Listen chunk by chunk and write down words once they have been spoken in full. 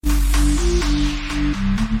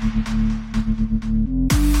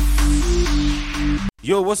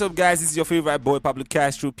Yo, what's up, guys? This is your favorite boy, Pablo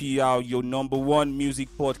Castro, PR, your number one music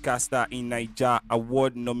podcaster in Nigeria,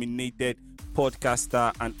 award-nominated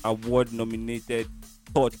podcaster and award-nominated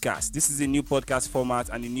podcast. This is a new podcast format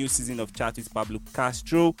and a new season of Chat with Pablo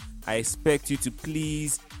Castro. I expect you to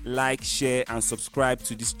please like, share, and subscribe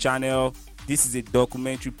to this channel. This is a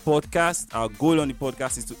documentary podcast. Our goal on the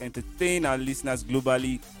podcast is to entertain our listeners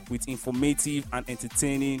globally with informative and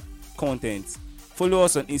entertaining content. Follow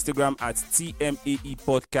us on Instagram at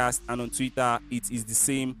TMAEPodcast, and on Twitter, it is the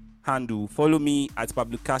same handle. Follow me at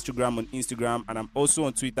Pablo Castrogram on Instagram, and I'm also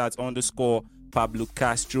on Twitter at _Pablo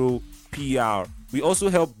Castro PR. We also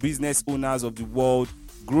help business owners of the world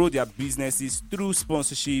grow their businesses through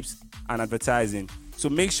sponsorships and advertising. So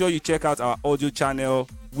make sure you check out our audio channel,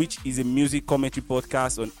 which is a music commentary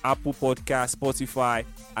podcast on Apple Podcasts, Spotify,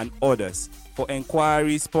 and others. For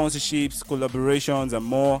inquiries, sponsorships, collaborations, and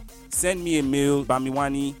more, send me a mail,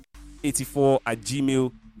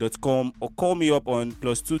 bamiwani84@gmail.com, or call me up on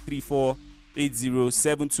 +234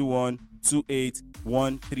 80721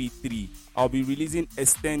 28133. I'll be releasing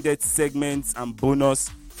extended segments and bonus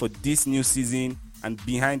for this new season and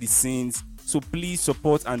behind the scenes. So please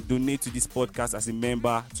support and donate to this podcast as a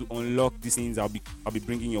member to unlock these things I'll be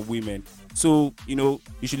bringing your women. So, you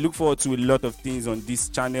should look forward to a lot of things on this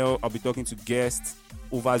channel. I'll be talking to guests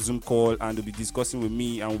over Zoom call, and they'll be discussing with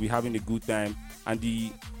me, and we'll be having a good time. And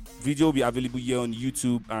the video will be available here on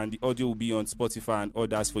YouTube, and the audio will be on Spotify and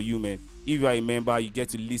others for you, man. If you are a member, you get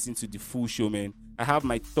to listen to the full show, man. I have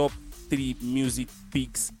my top 3 music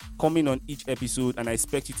picks coming on each episode, and I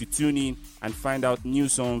expect you to tune in and find out new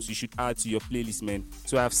songs you should add to your playlist, man.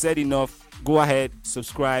 So I've said enough. Go ahead,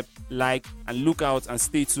 subscribe, like, and look out and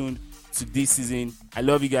stay tuned to this season. I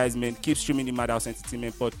love you guys, man. Keep streaming the Madhouse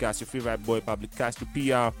Entertainment Podcast. Your favorite boy, Pablo Castro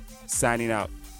PR, signing out.